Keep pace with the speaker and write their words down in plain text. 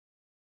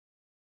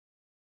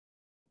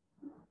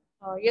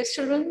Yes,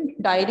 children,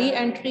 diary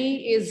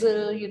entry is,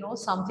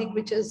 something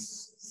which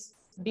is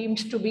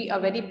deemed to be a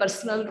very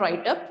personal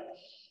write-up.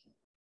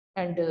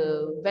 And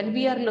when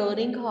we are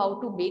learning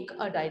how to make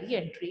a diary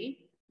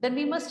entry, then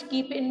we must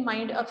keep in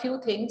mind a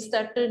few things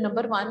that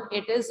number one,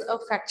 it is a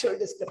factual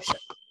description.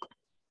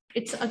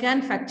 It's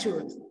again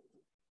factual.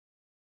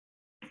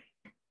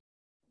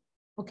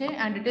 Okay,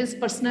 and it is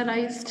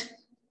personalized.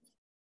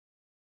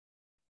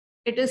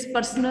 It is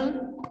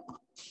personal.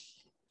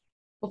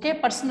 Okay,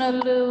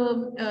 personal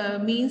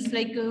means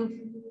like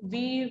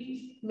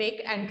we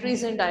make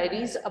entries in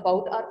diaries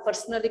about our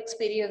personal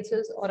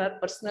experiences or our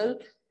personal,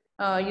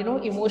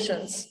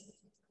 emotions.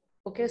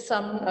 Okay,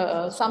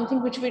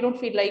 something which we don't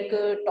feel like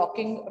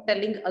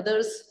telling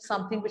others,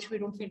 something which we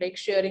don't feel like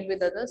sharing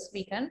with others,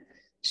 we can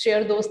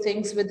share those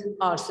things with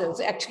ourselves.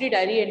 Actually,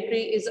 diary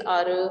entry is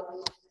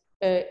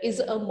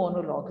a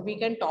monologue. We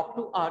can talk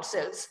to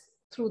ourselves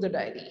through the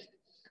diary.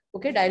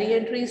 Okay, diary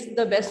entry is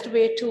the best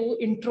way to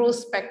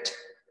introspect,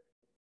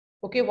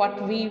 okay,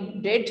 what we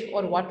did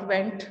or what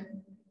went,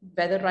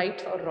 whether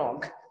right or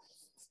wrong.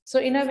 So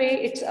in a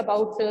way, it's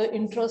about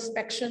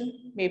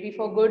introspection, maybe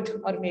for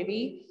good, or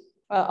maybe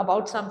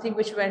about something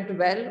which went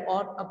well,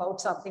 or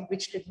about something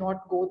which did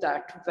not go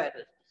that well,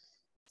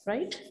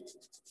 right?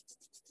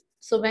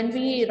 So when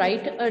we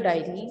write a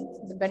diary,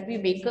 when we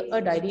make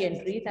a diary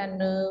entry,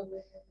 then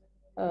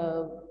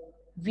uh,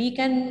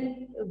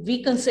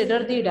 we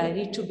consider the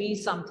diary to be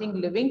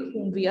something living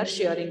whom we are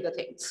sharing the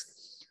things.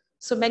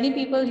 So many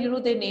people,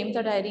 they name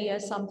the diary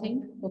as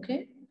something,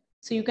 okay?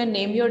 So you can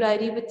name your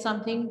diary with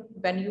something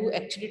when you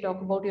actually talk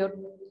about your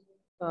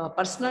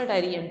personal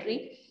diary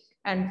entry.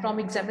 And from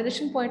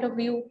examination point of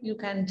view, you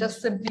can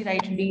just simply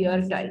write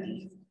dear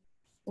diary.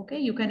 Okay,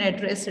 you can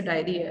address a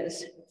diary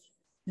as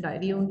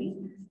diary only,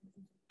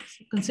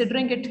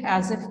 considering it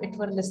as if it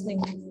were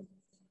listening.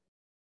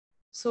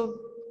 So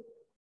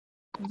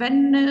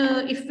when,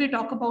 if we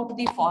talk about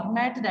the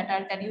format, that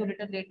I'll tell you a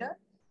little later,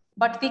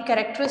 but the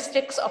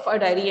characteristics of a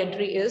diary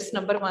entry is,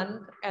 number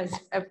one, as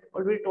I've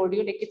already told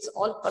you, like it's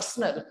all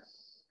personal.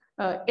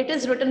 It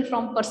is written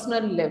from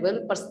personal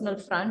level, personal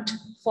front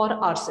for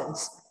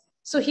ourselves.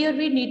 So here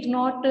we need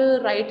not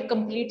write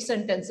complete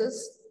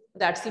sentences.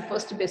 That's the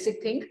first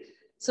basic thing.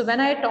 So when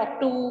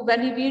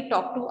we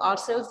talk to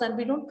ourselves, then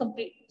we don't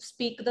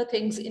speak the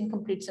things in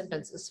complete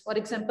sentences. For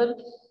example,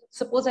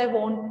 suppose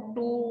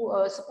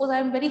suppose I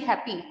am very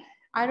happy.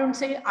 I don't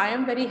say I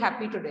am very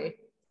happy today.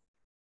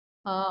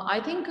 I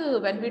think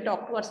when we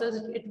talk to ourselves,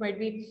 it might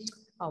be,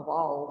 oh,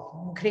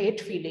 wow, great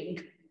feeling,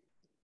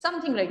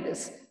 something like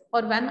this.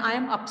 Or when I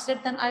am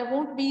upset, then I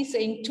won't be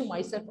saying to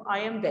myself, I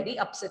am very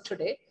upset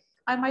today.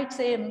 I might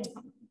say,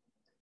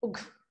 ugh,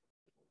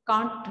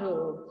 can't,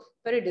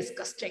 very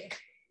disgusting.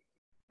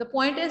 The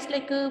point is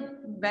like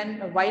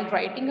while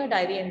writing a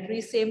diary entry,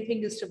 same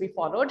thing is to be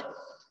followed.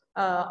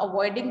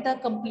 Avoiding the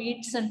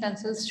complete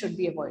sentences should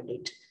be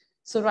avoided.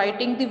 So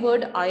writing the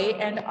word I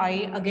and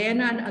I again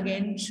and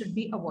again should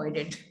be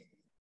avoided.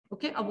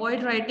 Okay,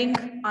 avoid writing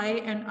I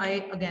and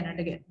I again and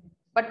again.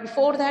 But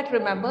before that,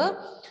 remember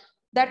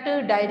that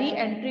diary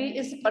entry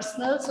is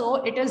personal, so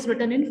it is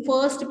written in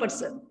first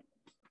person.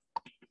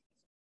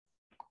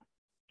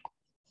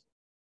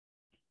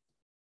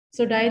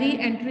 So diary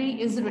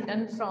entry is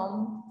written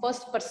from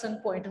first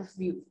person point of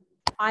view.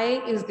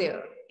 I is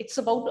there. It's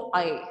about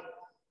I.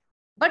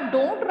 But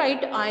don't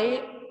write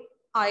I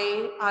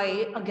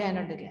again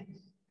and again.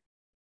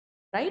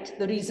 Right?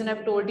 The reason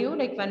I've told you,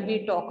 like when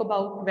we talk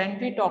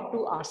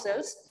to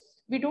ourselves,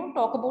 we don't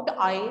talk about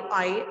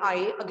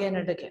I again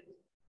and again.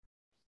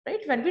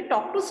 Right? When we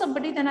talk to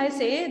somebody, then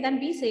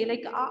we say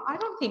like, I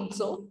don't think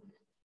so.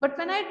 But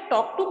when I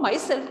talk to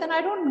myself, then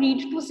I don't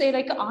need to say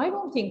like, I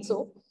don't think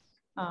so.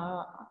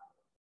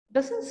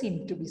 Doesn't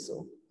seem to be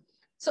so.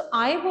 So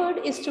I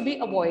word is to be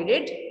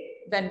avoided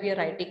when we are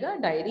writing a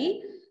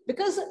diary,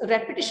 because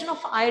repetition of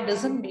I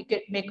doesn't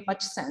make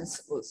much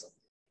sense also.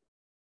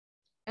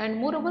 And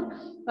moreover,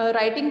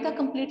 writing the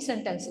complete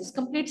sentences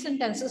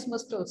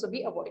must also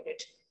be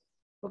avoided.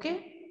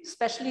 Okay,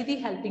 especially the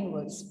helping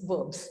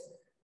verbs.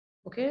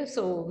 Okay,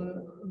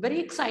 so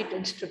very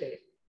excited today.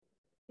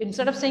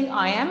 Instead of saying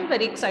I am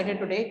very excited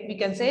today, we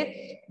can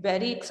say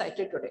very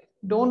excited today.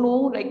 Don't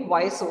know like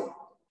why so,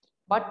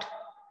 but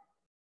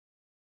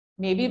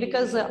maybe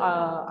because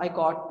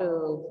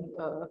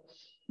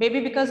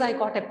maybe because I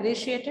got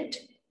appreciated.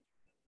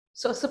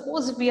 So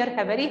suppose we are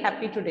very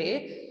happy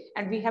today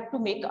and we have to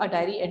make a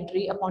diary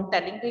entry upon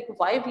telling like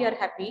why we are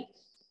happy.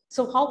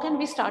 So how can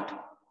we start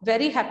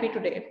very happy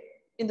today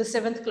in the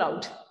seventh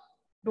cloud?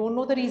 Don't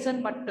know the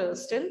reason, but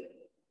still.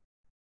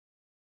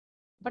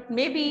 But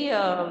maybe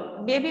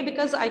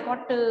because I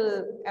got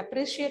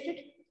appreciated.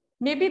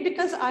 Maybe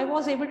because I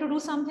was able to do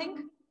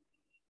something.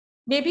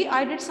 Maybe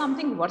I did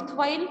something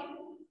worthwhile.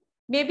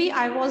 Maybe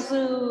I was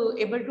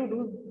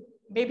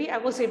maybe I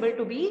was able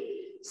to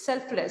be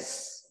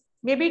selfless.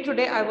 Maybe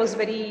today I was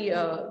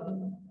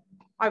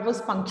I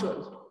was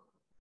punctual.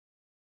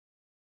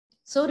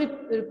 So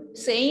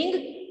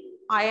saying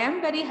I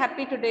am very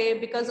happy today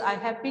because I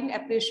have been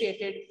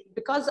appreciated,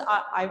 because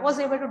I was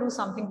able to do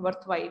something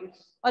worthwhile,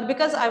 or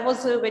because I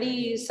was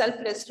very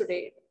selfless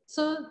today.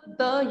 So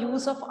the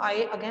use of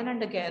I again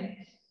and again,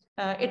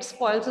 it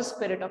spoils the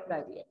spirit of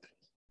diary entry.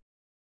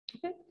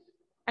 Okay?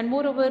 And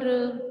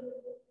moreover,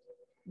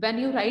 when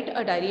you write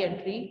a diary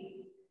entry,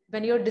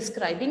 when you're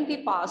describing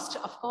the past,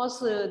 of course,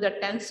 the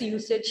tense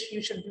usage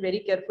you should be very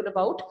careful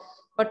about.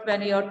 But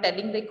when you're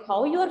telling like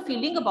how you are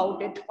feeling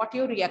about it, what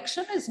your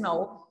reaction is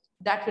now,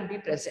 that will be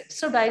present.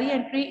 So diary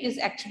entry is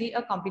actually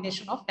a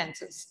combination of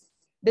tenses.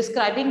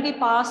 Describing the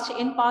past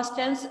in past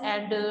tense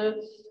and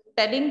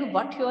telling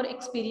what your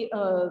experience,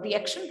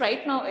 reaction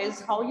right now is,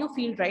 how you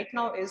feel right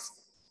now is,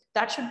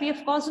 that should be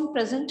of course in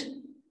present.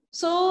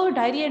 So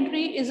diary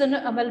entry is an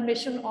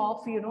amalgamation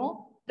of,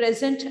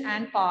 present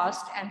and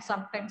past and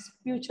sometimes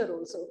future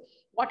also,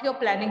 what your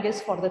planning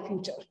is for the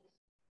future.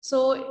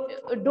 So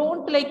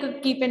don't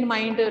like keep in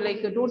mind,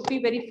 like don't be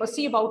very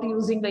fussy about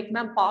using like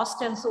ma'am past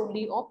tense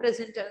only or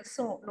present tense.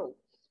 So no,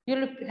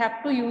 you'll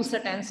have to use the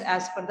tense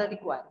as per the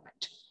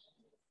requirement,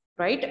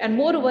 right? And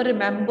moreover,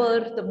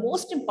 remember the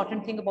most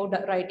important thing about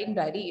writing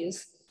diary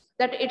is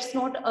that it's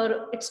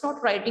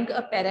not writing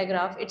a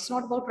paragraph, it's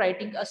not about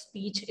writing a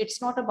speech, it's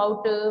not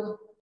about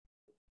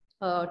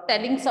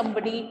telling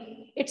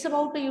somebody, it's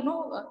about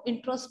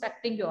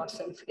introspecting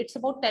yourself, it's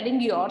about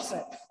telling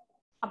yourself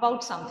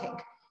about something.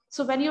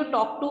 So when you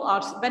talk to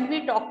us, when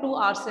we talk to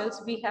ourselves,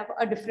 we have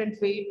a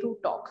different way to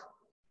talk,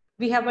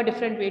 we have a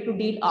different way to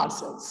deal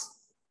ourselves,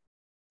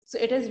 so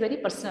it is very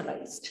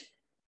personalized.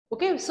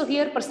 Okay, so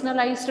here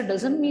personalized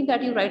doesn't mean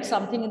that you write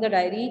something in the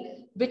diary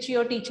which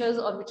your teachers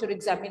or which your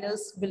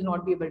examiners will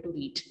not be able to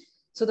read.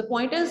 So the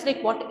point is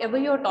like whatever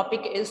your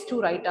topic is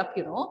to write up,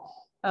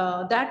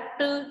 that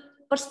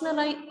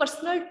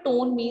personal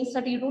tone means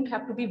that you don't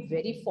have to be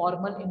very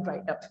formal in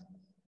write up.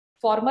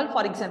 Formal,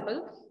 for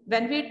example,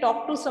 when we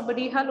talk to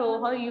somebody, hello,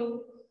 how are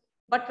you?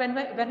 But when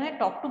I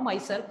talk to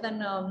myself,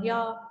 then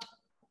yeah,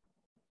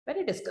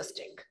 very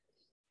disgusting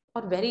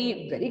or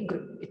very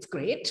good, it's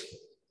great,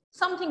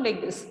 something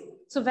like this.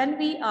 So when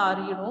we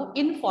are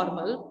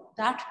informal,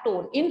 that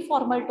tone,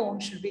 informal tone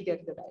should be there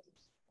in the diary.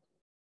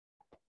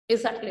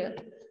 Is that clear?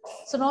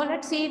 So now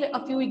let's see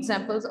a few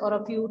examples or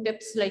a few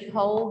tips like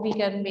how we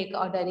can make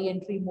our diary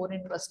entry more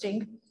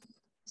interesting.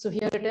 So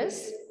here it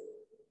is.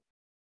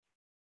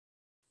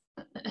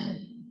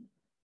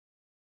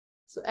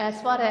 So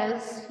as far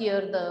as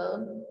here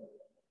the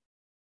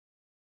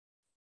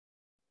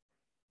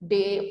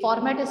day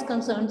format is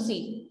concerned,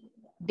 see,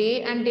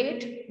 day and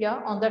date,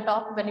 yeah, on the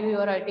top when you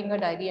are writing a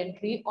diary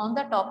entry, on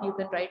the top you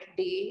can write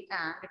day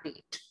and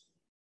date.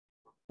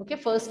 Okay,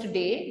 first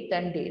day,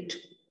 then date.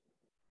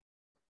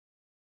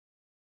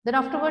 Then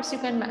afterwards you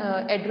can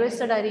address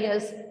the diary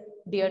as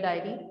dear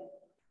diary.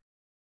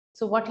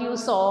 So what you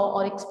saw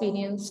or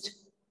experienced,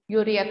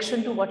 your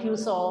reaction to what you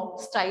saw,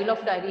 style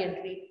of diary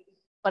entry,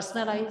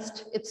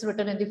 personalized, it's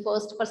written in the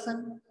first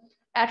person.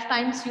 At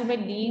times you may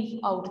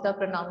leave out the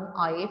pronoun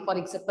I. For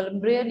example,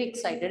 I'm really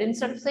excited.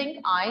 Instead of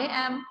saying I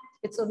am,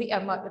 it's only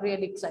I'm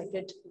really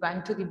excited,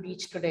 went to the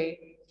beach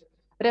today.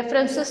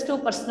 References to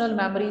personal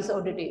memories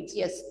or details.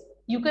 Yes,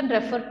 you can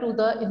refer to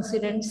the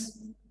incidents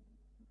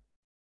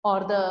or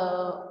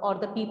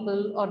the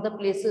people or the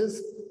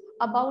places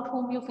about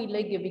whom you feel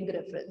like giving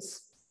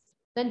reference.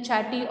 Then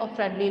chatty or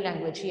friendly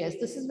language. Yes,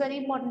 this is very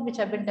important, which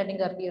I've been telling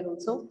earlier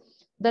also.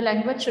 The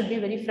language should be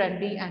very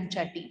friendly and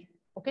chatty.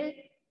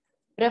 Okay.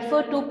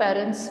 Refer to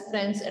parents,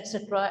 friends,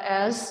 etc.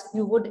 as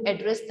you would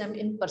address them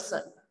in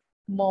person.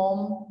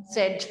 Mom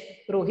said,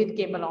 Rohit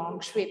came along,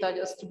 Shweta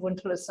just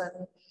wouldn't listen.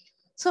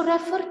 So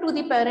refer to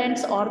the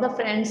parents or the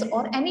friends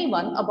or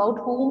anyone about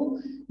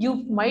whom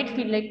you might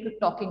feel like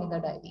talking in the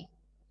diary.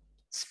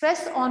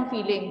 Stress on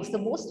feelings, the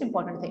most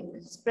important thing.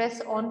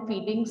 Stress on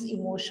feelings,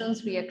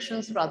 emotions,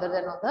 reactions rather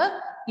than on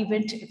the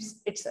event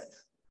itself.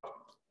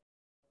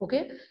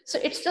 Okay, so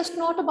it's just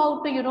not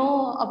about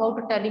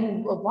about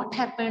telling what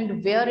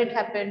happened, where it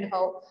happened,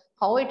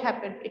 how it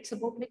happened. It's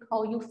about like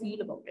how you feel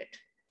about it.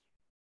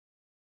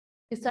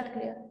 Is that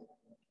clear?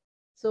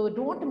 So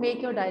don't make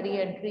your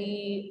diary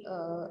entry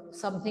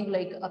something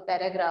like a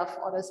paragraph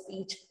or a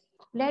speech.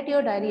 Let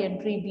your diary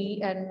entry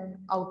be an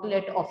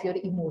outlet of your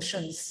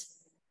emotions.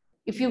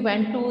 If you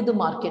went to the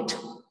market,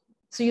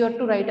 so you have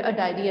to write a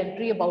diary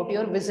entry about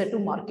your visit to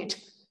market.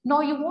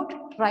 Now you won't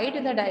write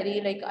in the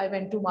diary like I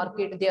went to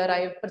market, there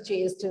I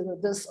purchased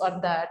this or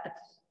that,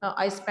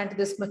 I spent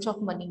this much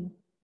of money.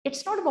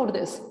 It's not about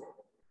this.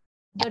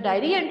 The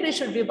diary entry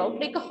should be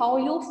about like how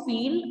you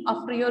feel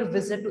after your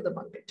visit to the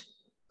market,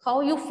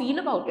 how you feel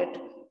about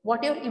it,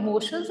 what your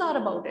emotions are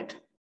about it,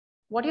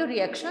 what your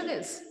reaction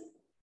is,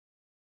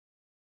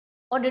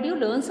 or did you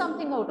learn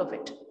something out of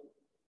it?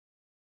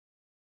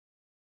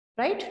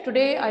 Right?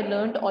 Today, I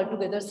learned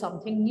altogether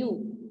something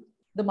new.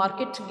 The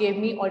market gave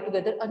me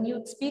altogether a new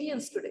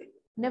experience today.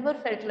 Never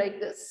felt like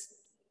this.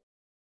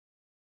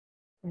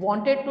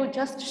 Wanted to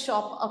just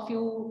shop a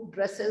few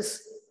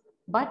dresses,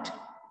 but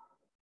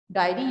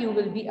diary, you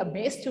will be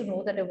amazed to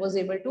know that I was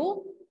able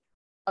to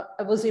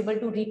I was able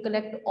to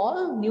recollect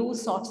all new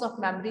sorts of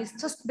memories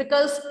just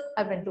because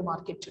I went to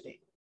market today.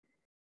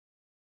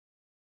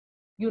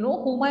 You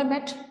know whom I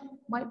met?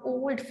 My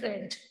old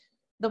friend,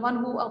 the one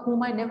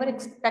whom I never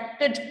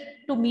expected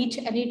to meet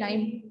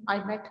anytime.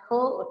 I met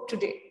her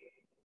today.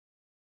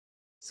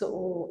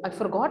 So I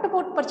forgot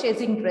about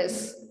purchasing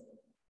dress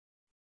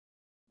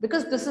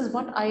because this is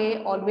what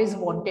I always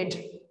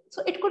wanted.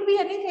 So it could be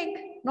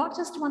anything, not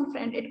just one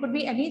friend, it could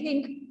be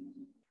anything.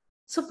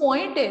 So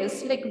point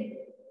is like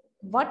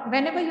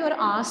whenever you are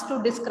asked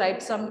to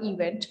describe some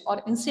event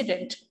or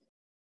incident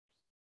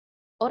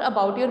or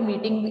about your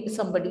meeting with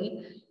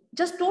somebody,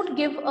 just don't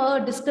give a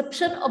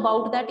description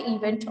about that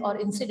event or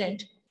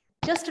incident.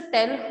 Just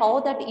tell how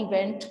that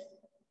event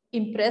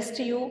impressed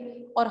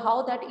you or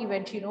how that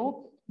event,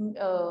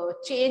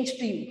 changed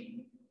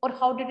you, or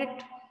how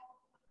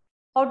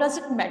does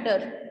it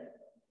matter?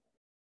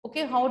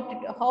 Okay,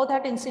 how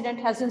that incident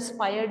has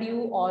inspired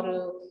you,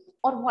 or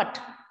what?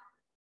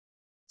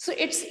 So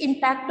its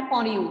impact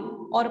upon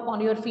you or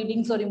upon your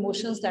feelings or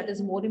emotions, that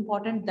is more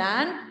important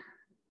than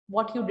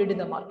what you did in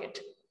the market.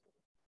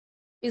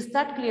 Is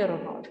that clear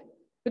or not?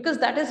 Because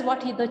that is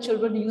what the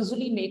children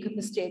usually make a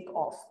mistake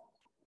of.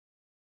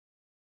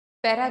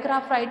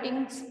 Paragraph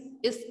writings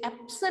is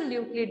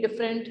absolutely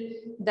different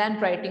than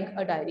writing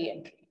a diary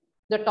entry.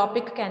 The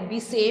topic can be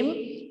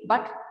same,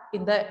 but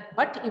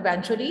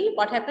eventually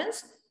what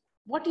happens?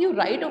 What you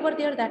write over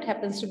there, that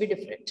happens to be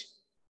different.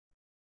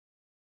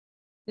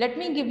 Let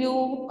me give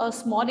you a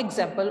small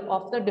example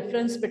of the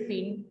difference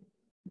between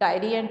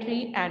diary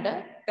entry and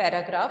a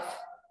paragraph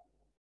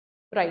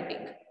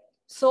writing.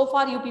 So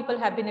far, you people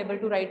have been able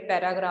to write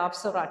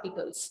paragraphs or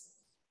articles.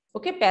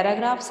 Okay,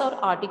 paragraphs or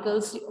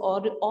articles,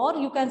 or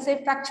you can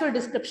say factual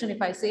description.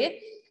 If I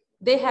say,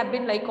 they have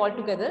been like all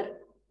together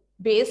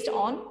based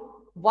on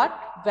what,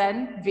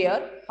 when,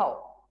 where,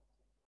 how.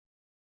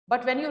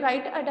 But when you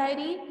write a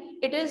diary,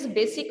 it is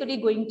basically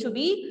going to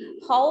be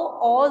how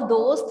all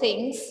those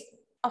things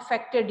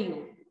affected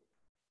you,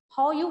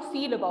 how you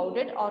feel about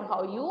it, or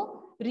how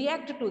you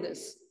react to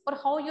this, or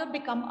how you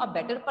become a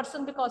better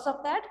person because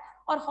of that,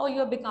 or how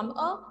you become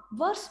a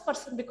worse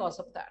person because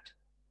of that.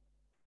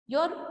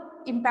 Your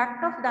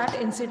impact of that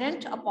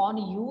incident upon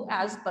you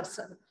as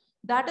person,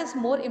 that is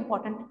more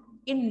important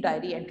in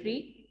diary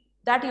entry,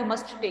 that you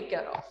must take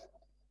care of.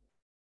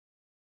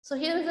 So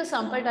here is a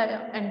sample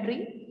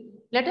entry.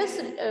 Let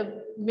us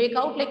make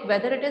out like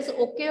whether it is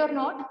okay or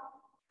not.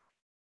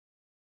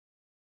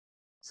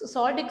 So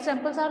short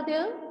examples are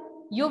there.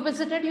 You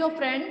visited your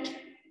friend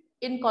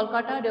in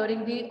Kolkata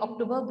during the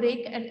October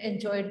break and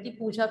enjoyed the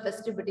puja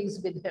festivities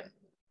with him,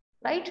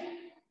 right?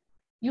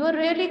 You are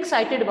really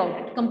excited about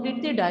it.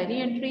 Complete the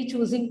diary entry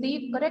choosing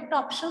the correct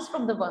options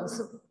from the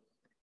ones.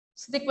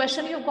 So the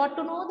question you got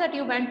to know that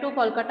you went to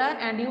Kolkata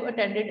and you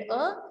attended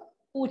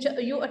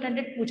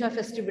puja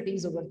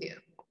festivities over there.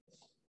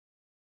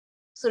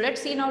 So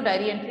let's see now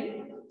diary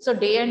entry. So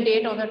day and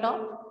date on the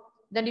top.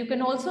 Then you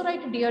can also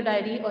write dear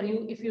diary, or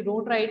if you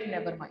don't write,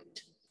 never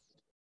mind.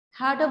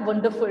 Had a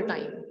wonderful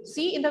time.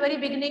 See, in the very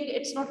beginning,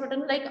 it's not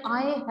written like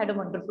I had a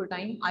wonderful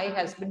time. I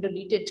has been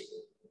deleted.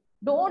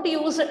 Don't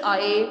use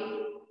I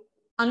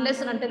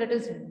unless and until it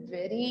is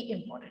very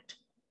important.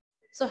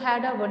 So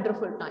had a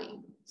wonderful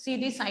time. See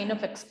the sign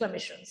of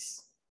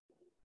exclamations.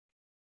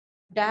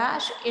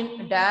 Dash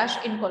in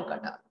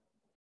Kolkata.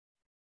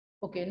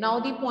 Okay, now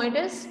the point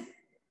is,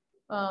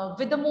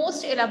 with the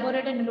most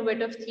elaborate and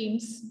innovative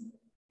themes,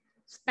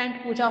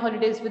 spent puja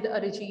holidays with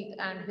Arijit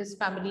and his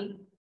family.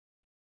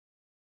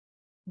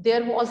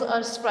 There was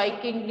a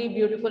strikingly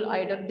beautiful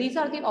idol. These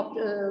are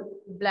the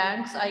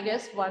blanks, I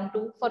guess, 1,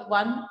 2 for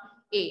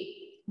 1A.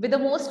 With the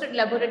most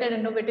elaborate and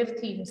innovative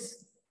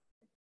themes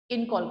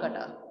in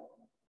Kolkata.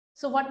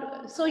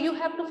 So you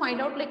have to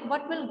find out like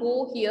what will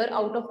go here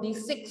out of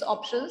these 6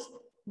 options.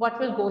 What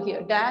will go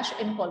here? Dash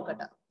in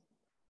Kolkata.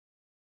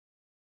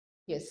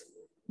 Yes.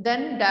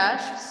 Then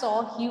dash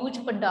saw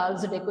huge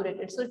pandals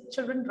decorated. So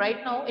children,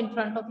 right now in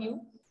front of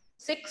you,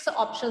 6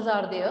 options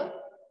are there,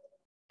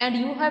 and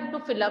you have to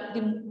fill up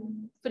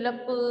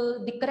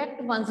the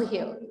correct ones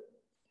here.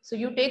 So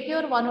you take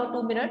your 1 or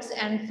 2 minutes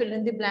and fill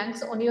in the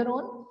blanks on your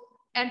own.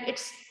 And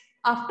it's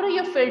after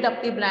you filled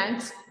up the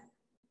blanks,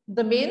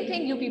 the main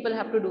thing you people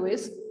have to do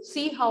is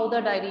see how the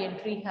diary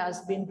entry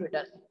has been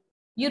written.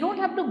 You don't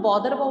have to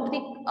bother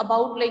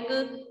about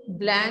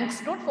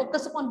blanks. Don't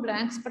focus upon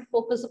blanks, but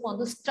focus upon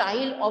the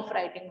style of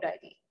writing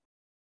diary.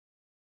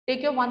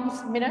 Take your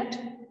 1 minute.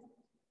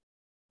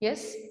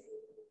 Yes.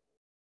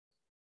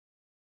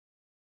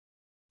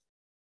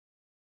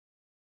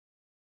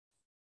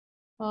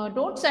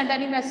 Don't send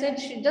any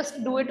message.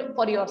 Just do it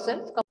for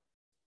yourself.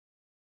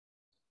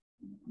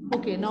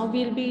 Okay, now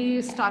we'll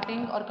be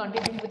starting or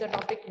continuing with the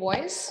topic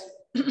voice.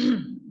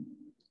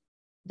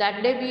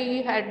 That day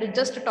we had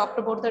just talked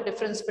about the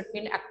difference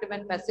between active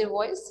and passive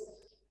voice.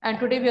 And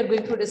today we are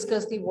going to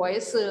discuss the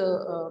voice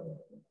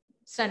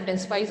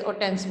sentence wise or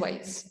tense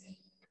wise.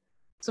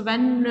 So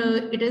when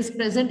it is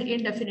present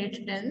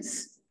indefinite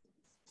tense,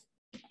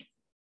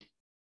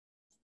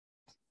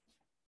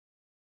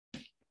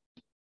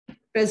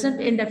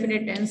 present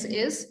indefinite tense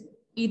is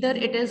either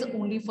it is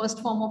only first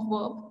form of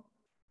verb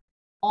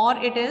or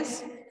it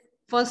is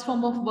first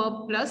form of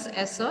verb plus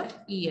s or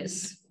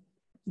es.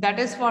 That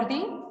is for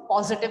the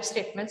positive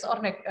statements,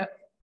 or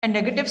and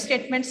negative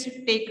statements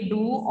take do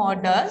or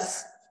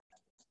does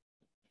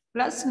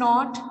plus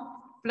not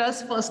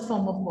plus first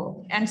form of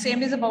verb. And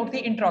same is about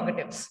the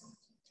interrogatives.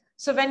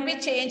 So when we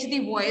change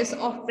the voice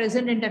of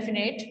present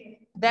indefinite,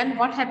 then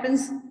what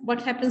happens?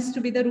 What happens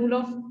to be the rule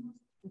of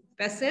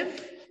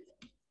passive?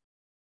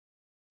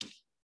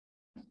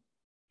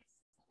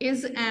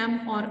 Is,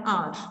 am, or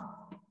are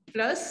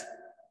plus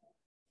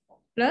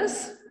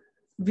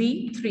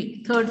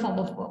V3, third form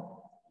of verb,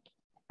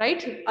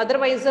 right?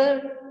 Otherwise,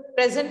 the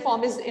present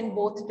form is in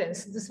both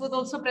tense. This was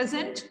also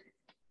present.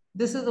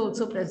 This is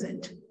also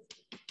present.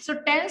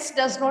 So tense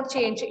does not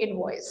change in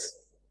voice.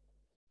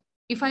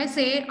 If I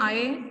say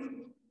I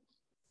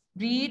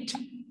read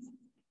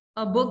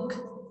a book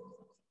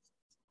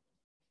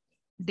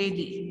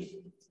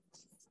daily.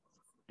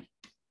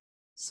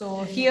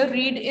 So here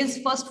read is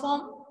first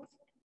form.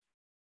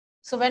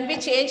 So when we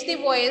change the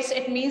voice,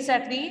 it means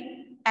that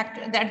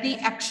the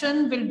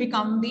action will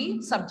become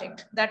the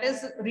subject. That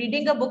is,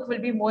 reading a book will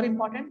be more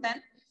important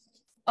than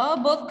a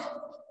book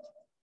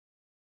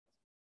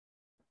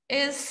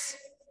is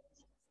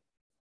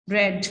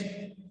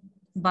read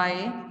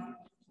by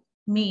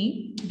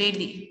me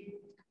daily.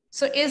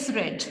 So is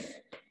read.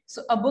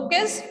 So a book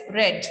is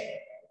read.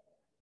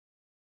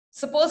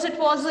 Suppose it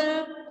was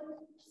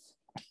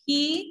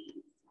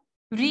he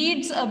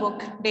reads a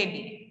book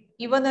daily.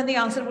 Even then the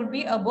answer would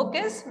be a book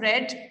is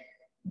read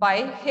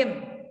by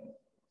him.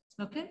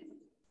 Okay.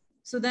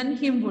 So then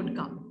him would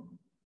come.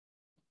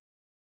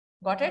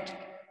 Got it?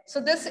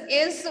 So this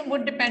is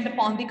would depend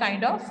upon the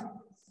kind of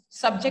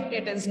subject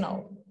it is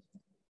now.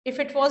 If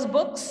it was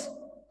books,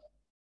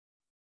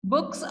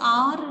 books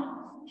are,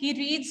 he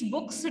reads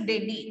books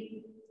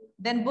daily.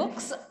 Then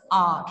books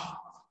are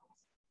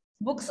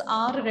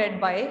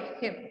read by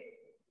him.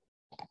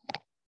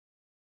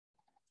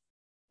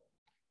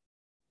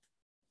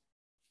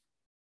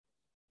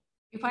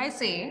 If I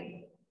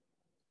say,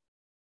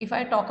 if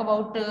I talk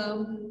about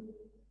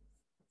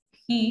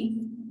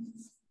he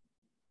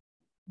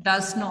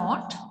does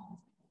not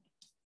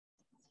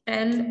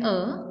tell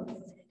a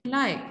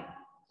lie.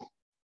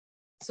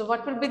 So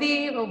what will be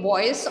the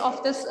voice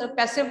of this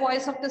passive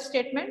voice of this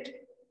statement?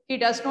 He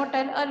does not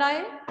tell a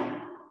lie.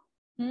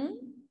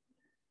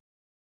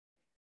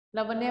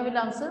 Lavanya will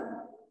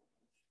answer.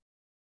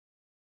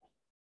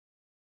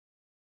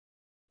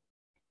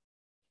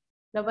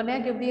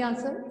 Lavanya, give the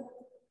answer.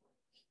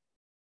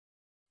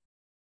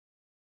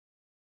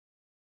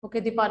 Okay,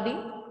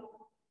 Deepali.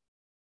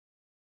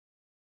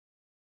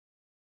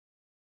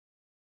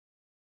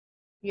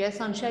 Yes,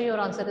 Ansha, your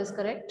answer is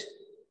correct.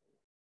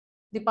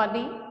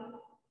 Deepali?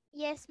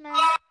 Yes,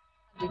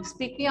 ma'am.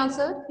 Speak the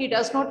answer. He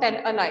does not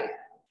tell a lie.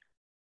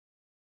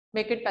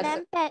 Make it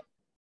passive.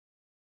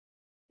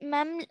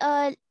 Ma'am,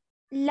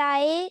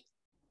 lie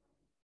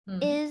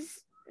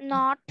is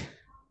not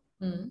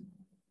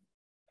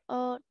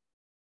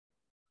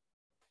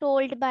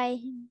told by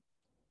him.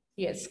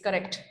 Yes,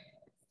 correct.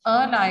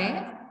 A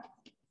lie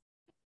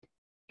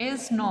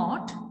is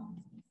not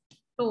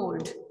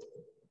told.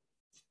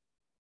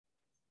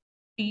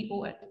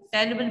 T-O-L.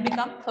 Tell will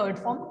become third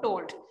form,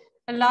 told.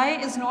 A lie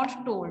is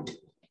not told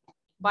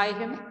by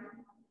him.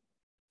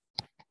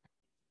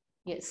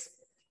 Yes.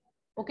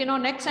 Okay, now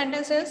next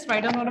sentence is,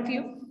 write down all of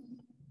you.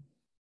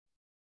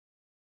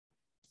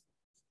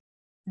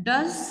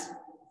 Does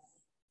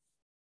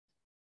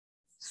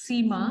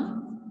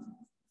Seema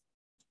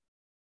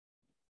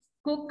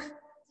cook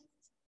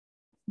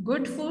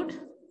good food?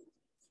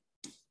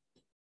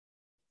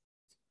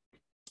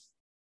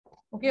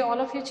 Okay,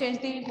 all of you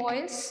change the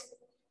voice.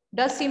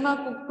 Does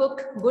Seema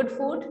cook good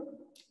food?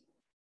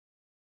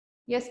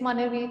 Yes,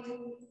 Manavit.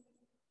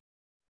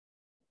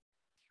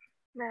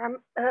 Ma'am,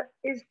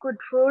 is good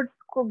food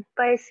cooked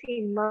by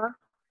Seema?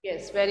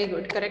 Yes, very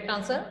good. Correct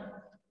answer.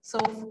 So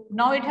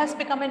now it has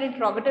become an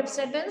interrogative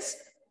sentence,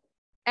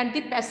 and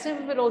the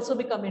passive will also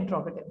become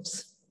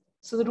interrogatives.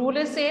 So the rule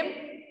is same,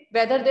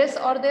 whether this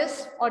or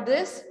this or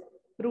this,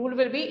 rule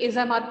will be is,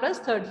 am, are plus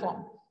third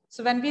form.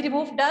 So when we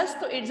remove does,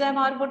 so is, am,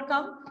 are would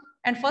come.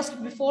 And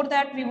first, before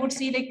that, we would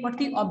see like what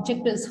the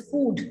object is,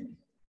 food.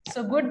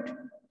 So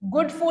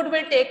good food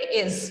will take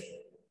is.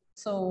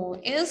 So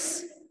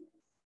is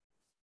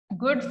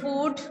good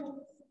food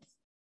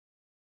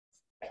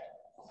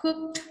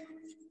cooked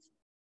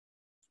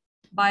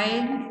by,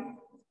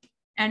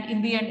 and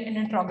in the end an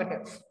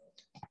interrogative.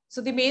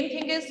 So the main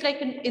thing is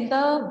like in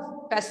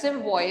the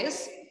passive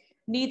voice,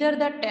 neither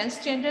the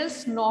tense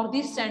changes nor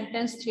the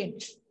sentence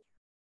change.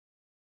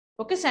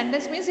 Okay,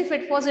 sentence means if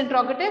it was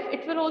interrogative,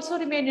 it will also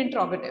remain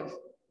interrogative.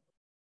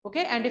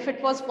 Okay, and if it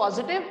was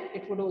positive,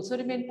 it would also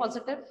remain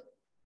positive.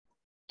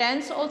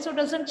 Tense also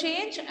doesn't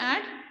change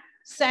and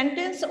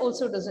sentence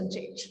also doesn't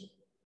change.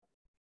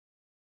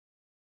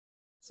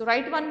 So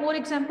write one more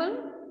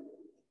example.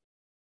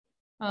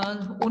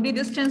 Only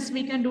this tense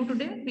we can do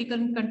today. We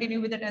can continue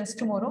with the tense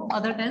tomorrow,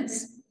 other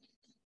tense.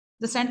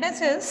 The sentence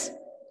is,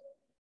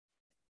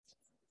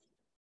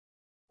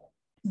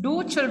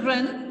 do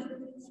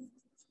children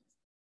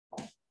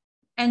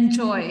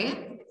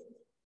enjoy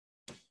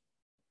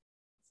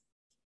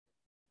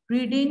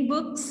reading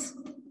books?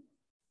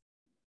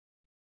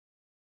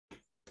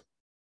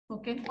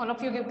 Okay, all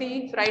of you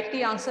write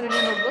the answer in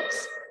your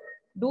notebooks.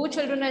 Do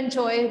children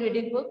enjoy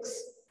reading books?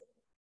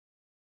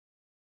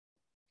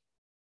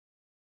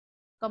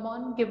 Come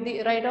on,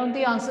 write down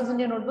the answers in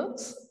your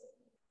notebooks.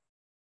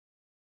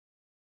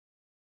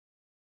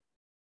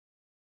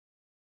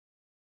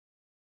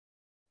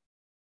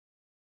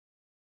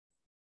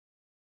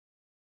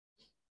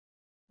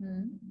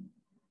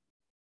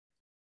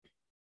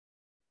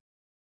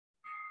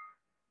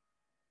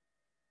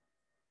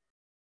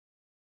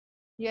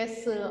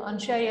 Yes,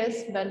 Ansha,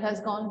 yes, Bell has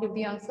gone. Give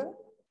the answer.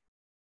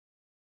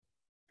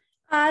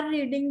 Are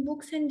reading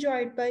books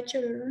enjoyed by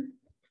children?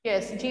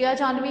 Yes, Jia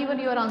Janvi, even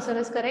your answer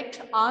is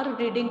correct. Are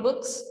reading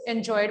books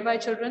enjoyed by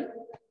children?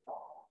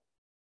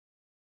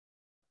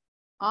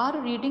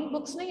 Are reading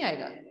books nahi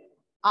aayega.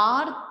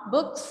 Are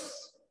books.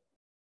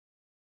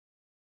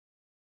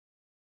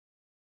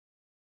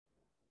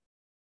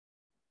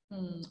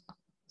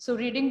 So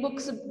reading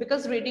books,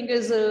 because reading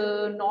is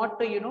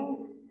not,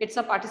 it's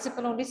a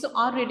participle only. So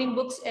are reading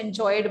books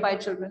enjoyed by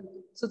children?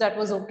 So that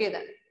was okay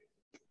then.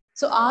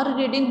 So are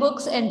reading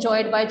books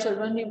enjoyed by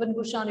children? Even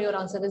Gushan, your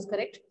answer is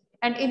correct.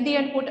 And in the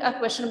end, put a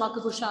question mark,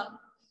 Gushan.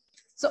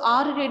 So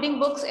are reading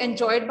books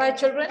enjoyed by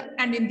children?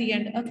 And in the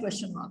end, a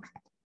question mark.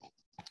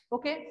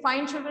 Okay,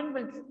 fine children,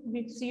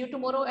 we'll see you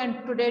tomorrow,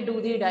 and today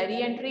do the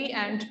diary entry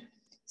and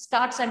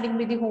start sending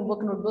me the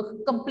homework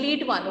notebook,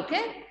 complete one,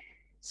 okay?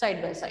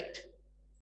 Side by side.